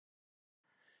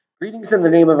Greetings in the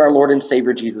name of our Lord and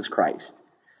Savior Jesus Christ.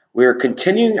 We are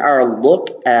continuing our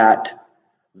look at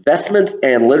vestments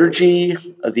and liturgy,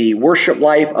 the worship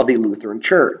life of the Lutheran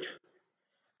Church.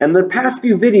 In the past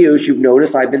few videos, you've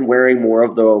noticed I've been wearing more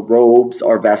of the robes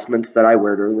or vestments that I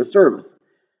wear during the service.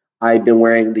 I've been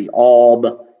wearing the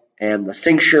alb and the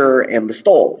cincture and the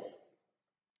stole.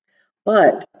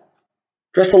 But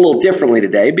dressed a little differently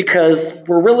today because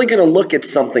we're really going to look at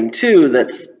something too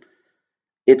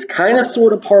it's kind of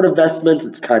sort of part of vestments,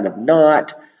 it's kind of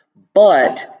not,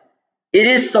 but it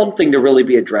is something to really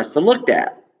be addressed and looked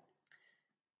at.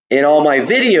 In all my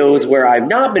videos where I've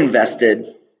not been vested,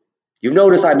 you've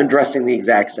noticed I've been dressing the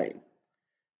exact same.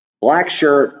 Black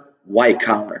shirt, white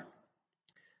collar.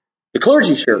 The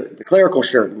clergy shirt, the clerical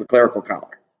shirt, and the clerical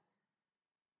collar.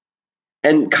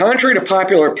 And contrary to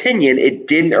popular opinion, it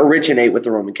didn't originate with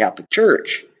the Roman Catholic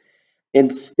Church.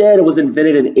 Instead, it was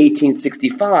invented in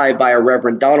 1865 by a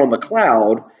Reverend Donald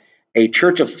MacLeod, a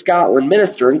Church of Scotland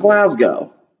minister in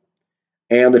Glasgow.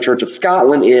 And the Church of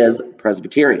Scotland is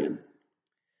Presbyterian.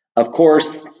 Of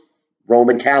course,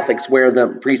 Roman Catholics wear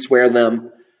them, priests wear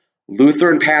them,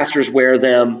 Lutheran pastors wear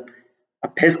them,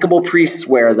 Episcopal priests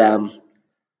wear them,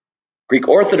 Greek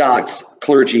Orthodox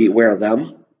clergy wear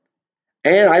them,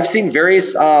 and I've seen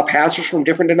various pastors from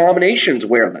different denominations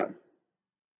wear them.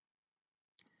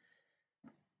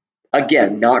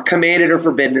 Again, not commanded or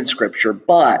forbidden in Scripture,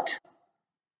 but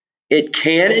it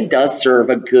can and does serve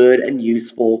a good and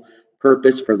useful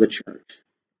purpose for the church.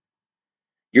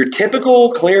 Your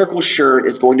typical clerical shirt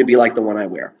is going to be like the one I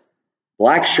wear.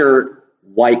 Black shirt,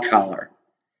 white collar.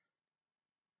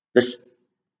 The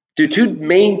two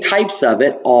main types of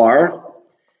it are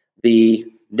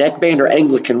the neckband or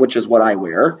Anglican, which is what I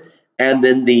wear, and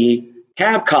then the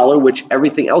tab collar, which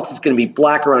everything else is going to be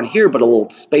black around here, but a little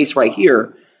space right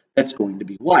here that's going to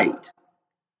be white.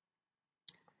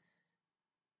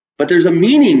 But there's a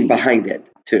meaning behind it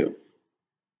too.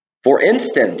 For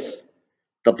instance,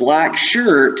 the black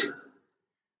shirt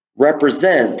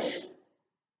represents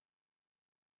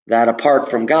that apart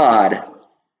from God,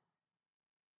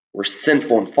 we're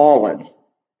sinful and fallen.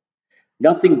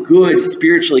 Nothing good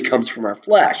spiritually comes from our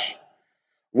flesh.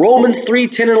 Romans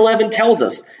 3:10 and 11 tells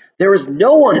us, there is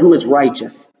no one who is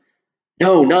righteous.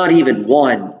 No, not even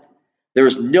one. There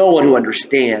is no one who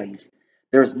understands.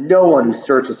 There is no one who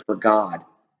searches for God.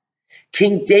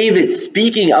 King David,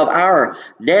 speaking of our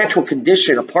natural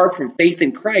condition apart from faith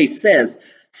in Christ, says,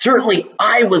 certainly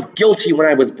I was guilty when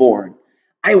I was born.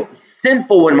 I was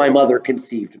sinful when my mother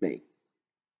conceived me.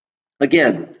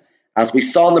 Again, as we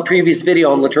saw in the previous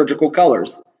video on liturgical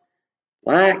colors,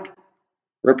 black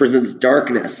represents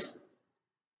darkness,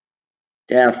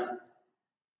 death.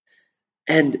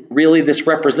 And really this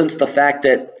represents the fact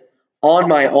that on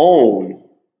my own,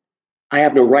 I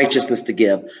have no righteousness to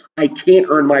give. I can't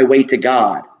earn my way to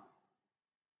God.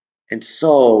 And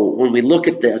so when we look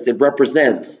at this, it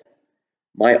represents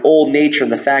my old nature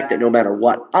and the fact that no matter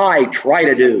what I try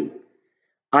to do,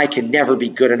 I can never be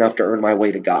good enough to earn my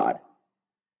way to God.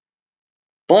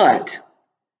 But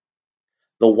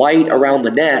the white around the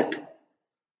neck,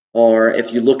 or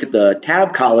if you look at the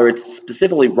tab collar, it's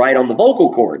specifically right on the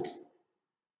vocal cords.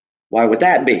 Why would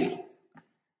that be?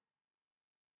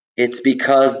 It's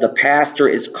because the pastor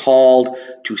is called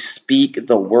to speak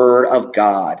the word of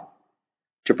God,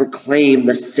 to proclaim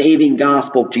the saving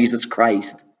gospel of Jesus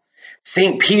Christ.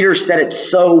 St. Peter said it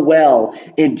so well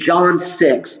in John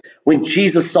 6, when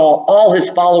Jesus saw all his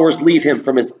followers leave him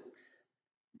from his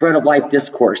bread of life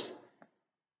discourse.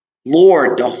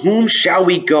 Lord, to whom shall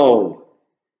we go?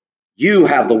 You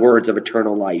have the words of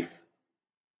eternal life.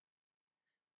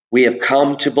 We have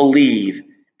come to believe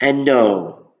and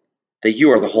know that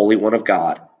you are the Holy One of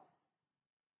God.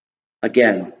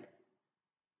 Again,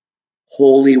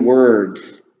 holy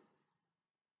words,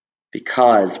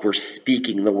 because we're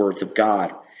speaking the words of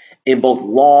God in both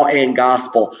law and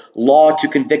gospel. Law to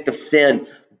convict of sin,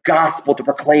 gospel to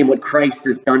proclaim what Christ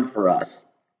has done for us.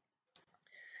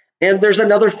 And there's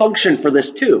another function for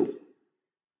this too.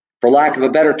 For lack of a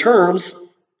better terms,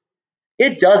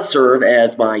 it does serve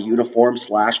as my uniform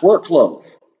 / work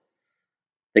clothes.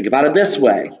 Think about it this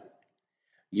way.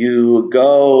 You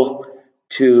go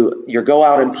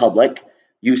out in public,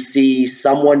 you see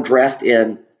someone dressed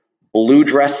in blue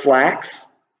dress slacks,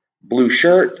 blue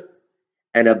shirt,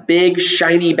 and a big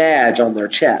shiny badge on their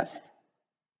chest.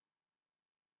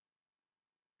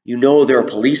 You know they're a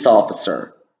police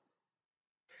officer,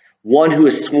 one who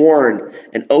has sworn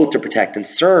an oath to protect and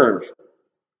serve.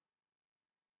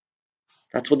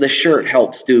 That's what the shirt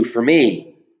helps do for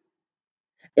me.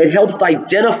 It helps to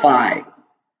identify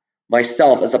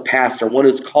myself as a pastor, one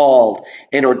who's called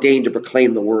and ordained to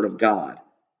proclaim the word of God.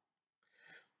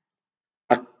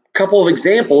 couple of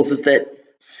examples is that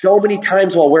so many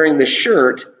times while wearing this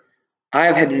shirt,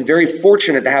 I have been very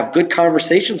fortunate to have good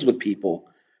conversations with people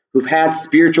who've had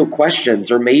spiritual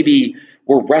questions or maybe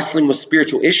were wrestling with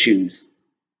spiritual issues,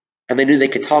 and they knew they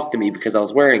could talk to me because I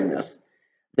was wearing this.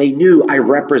 They knew I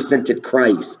represented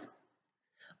Christ.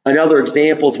 Another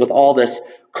example is with all this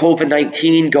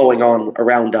COVID-19 going on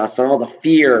around us and all the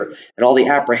fear and all the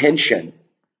apprehension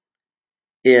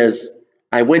is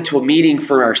I went to a meeting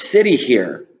for our city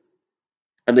here,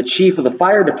 and the chief of the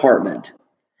fire department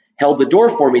held the door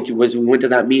for me as we went to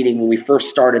that meeting when we first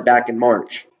started back in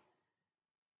March.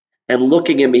 And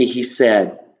looking at me, he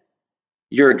said,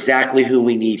 "You're exactly who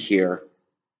we need here,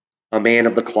 a man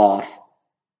of the cloth,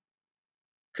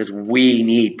 because we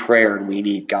need prayer and we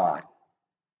need God."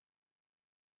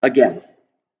 Again,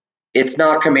 it's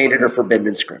not commanded or forbidden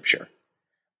in Scripture.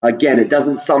 Again, it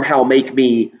doesn't somehow make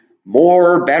me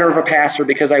more or better of a pastor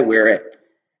because I wear it,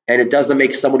 and it doesn't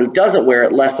make someone who doesn't wear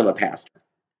it less of a pastor.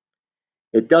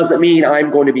 It doesn't mean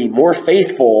I'm going to be more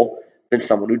faithful than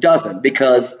someone who doesn't,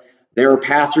 because there are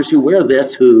pastors who wear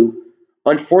this who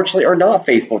unfortunately are not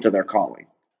faithful to their calling.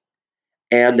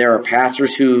 And there are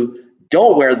pastors who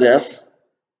don't wear this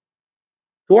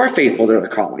who are faithful to their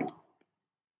calling.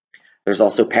 There's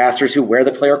also pastors who wear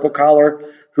the clerical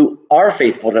collar who are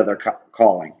faithful to their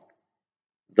calling.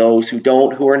 Those who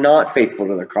don't, who are not faithful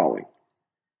to their calling.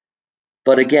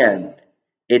 But again,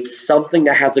 it's something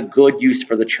that has a good use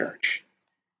for the church.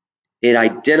 It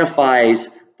identifies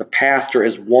the pastor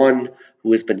as one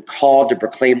who has been called to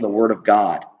proclaim the word of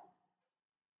God.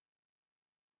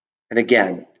 And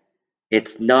again,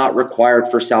 it's not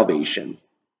required for salvation,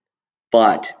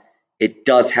 but it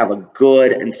does have a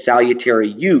good and salutary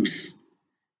use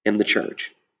in the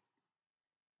church.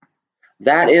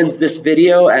 That ends this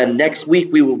video, and next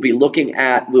week we will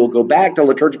go back to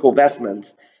liturgical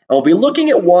vestments, and we'll be looking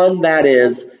at one that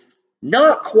is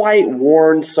not quite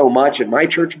worn so much in my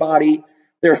church body.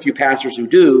 There are a few pastors who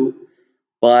do,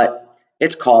 but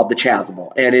it's called the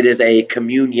chasuble, and it is a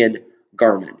communion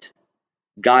garment.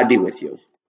 God be with you.